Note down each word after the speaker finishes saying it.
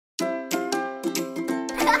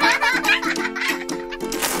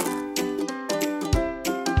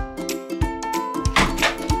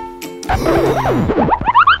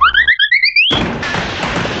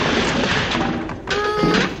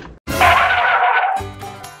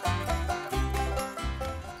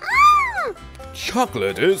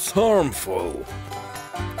chocolate is harmful.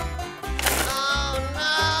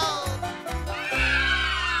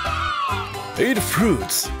 Eat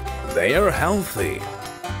fruits. They are healthy.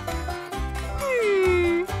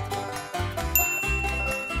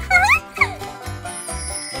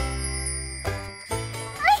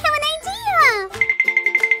 I have an idea.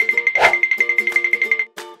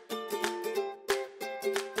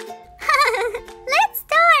 Let's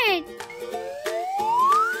start.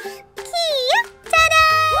 Kia, ta-da!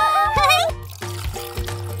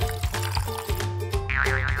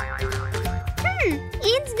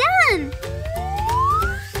 It's done.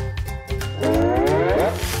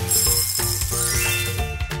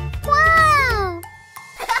 Wow!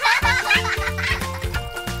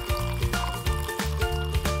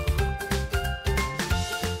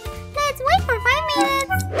 Let's wait for 5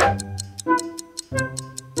 minutes.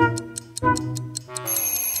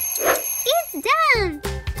 It's done.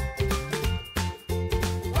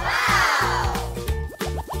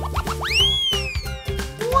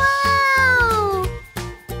 Wow!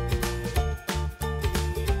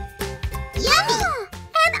 Yummy!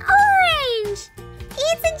 An orange!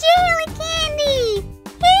 It's a jelly candy!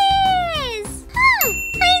 Yes!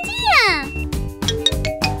 Idea!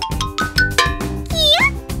 Kia,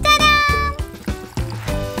 ta-da!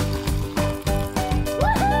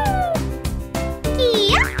 Woohoo!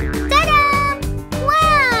 Kia, ta-da!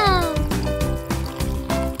 Wow!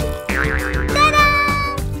 Ta-da!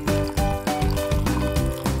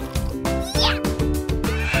 Yeah!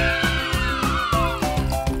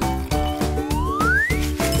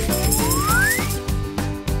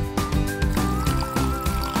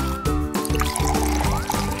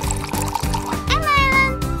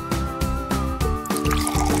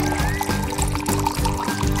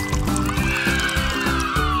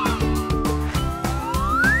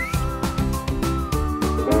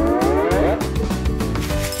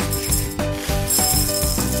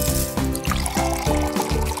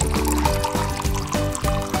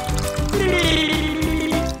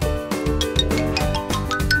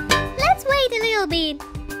 Let's wait a little bit.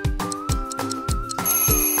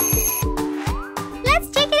 Let's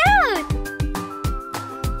check it out.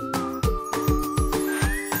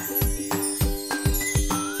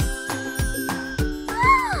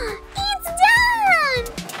 It's done.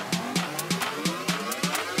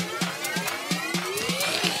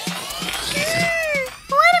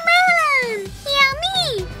 Watermelon. Yummy.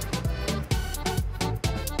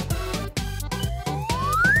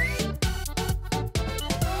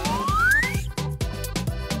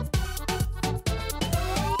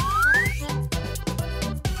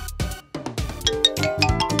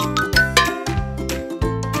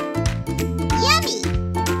 Yummy!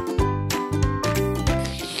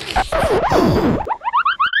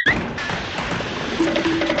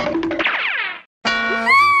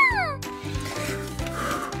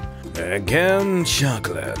 Again,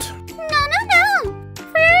 chocolate. No.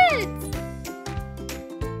 Fruits.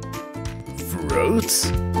 Fruits?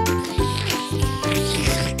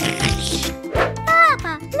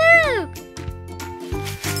 Papa, look!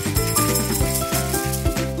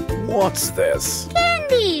 What's this?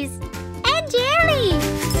 Candies! And jelly!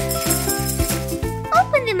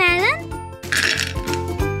 Open the melon.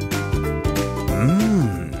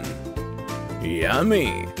 Yummy.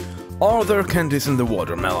 Are there candies in the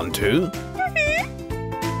watermelon too?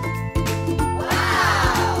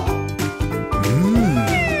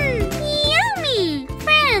 Yummy!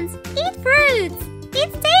 Friends, eat fruits!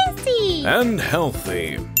 It's tasty! And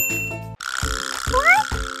healthy. What?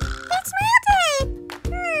 It's melted!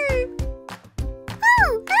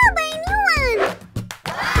 Oh, I'll buy a new one!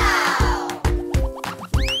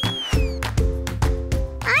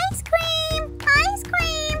 Ice cream! Ice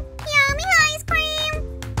cream! Yummy ice cream!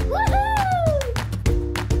 Woohoo!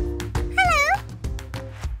 Hello?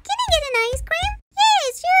 Can I get an ice cream?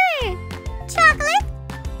 Yes, sure! Chocolate,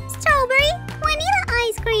 strawberry, vanilla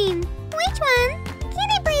ice cream. Which one? Can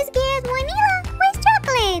I please get vanilla with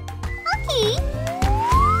chocolate? Okay.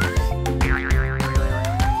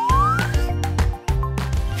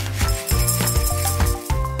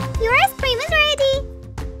 Your ice cream is ready.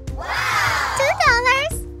 Wow!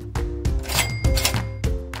 $2.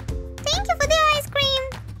 Thank you for the ice cream.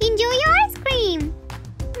 Enjoy your ice cream.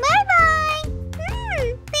 Bye-bye.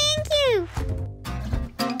 Thank you.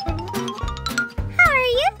 How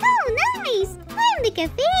are you? Oh, nice. I'm in the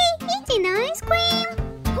cafe eating ice cream.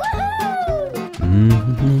 Woohoo!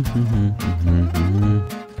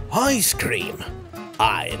 Ice cream.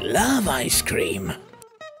 I love ice cream.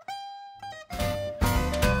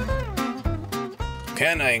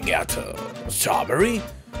 Can I get strawberry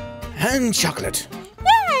and chocolate?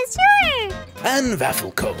 Yeah, sure. and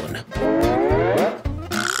waffle cone.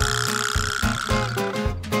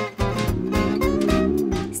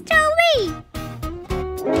 Strawberry.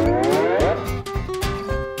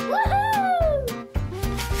 Woohoo!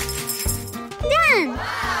 Done.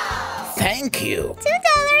 Thank you.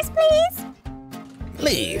 $2, please.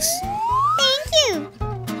 Please. Thank you.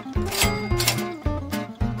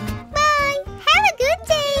 Bye. Have a good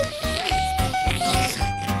day.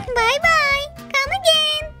 Bye-bye. Come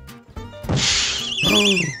again.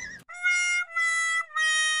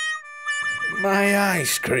 My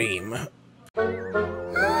ice cream.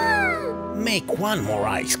 Make one more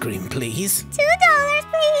ice cream, please. $2,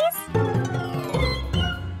 please.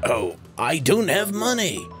 Oh, I don't have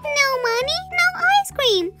money. No money, no ice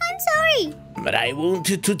cream. I'm sorry. But I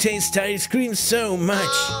wanted to taste ice cream so much.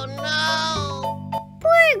 Oh, no.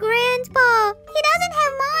 Poor Grandpa. He doesn't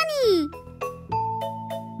have money.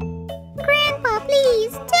 Grandpa,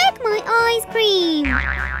 please, take my ice cream.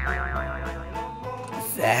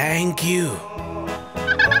 Thank you.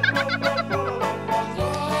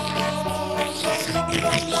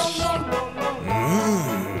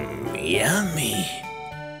 Yummy.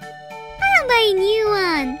 I'll buy a new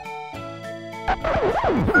one.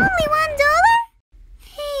 Only $1?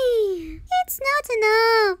 Hey, it's not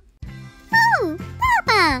enough. Oh,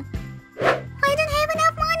 Papa! I don't have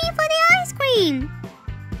enough money for the ice cream.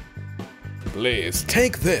 Please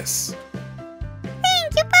take this.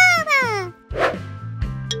 Thank you, Papa.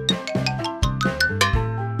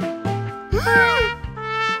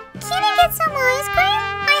 Can I get some ice cream?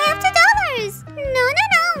 I have $2. No,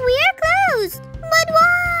 we are closed. But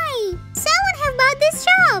why? Someone have bought this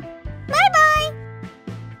shop. Bye-bye.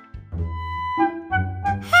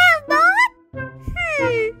 Have bought?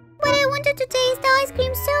 But I wanted to taste the ice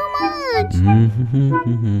cream so much.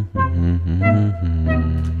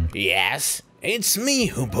 Yes, it's me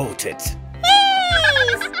who bought it.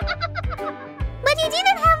 Yes! But you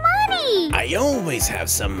didn't have money. I always have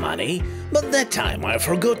some money, but that time I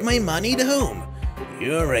forgot my money at home.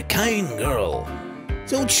 You're a kind girl,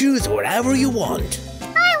 so choose whatever you want.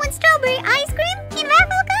 I want strawberry ice cream in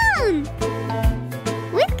waffle cone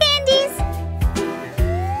with candies.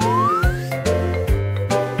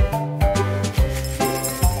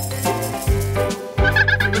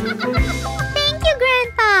 Thank you,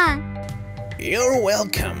 Grandpa. You're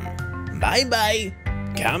welcome. Bye-bye.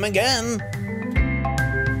 Come again.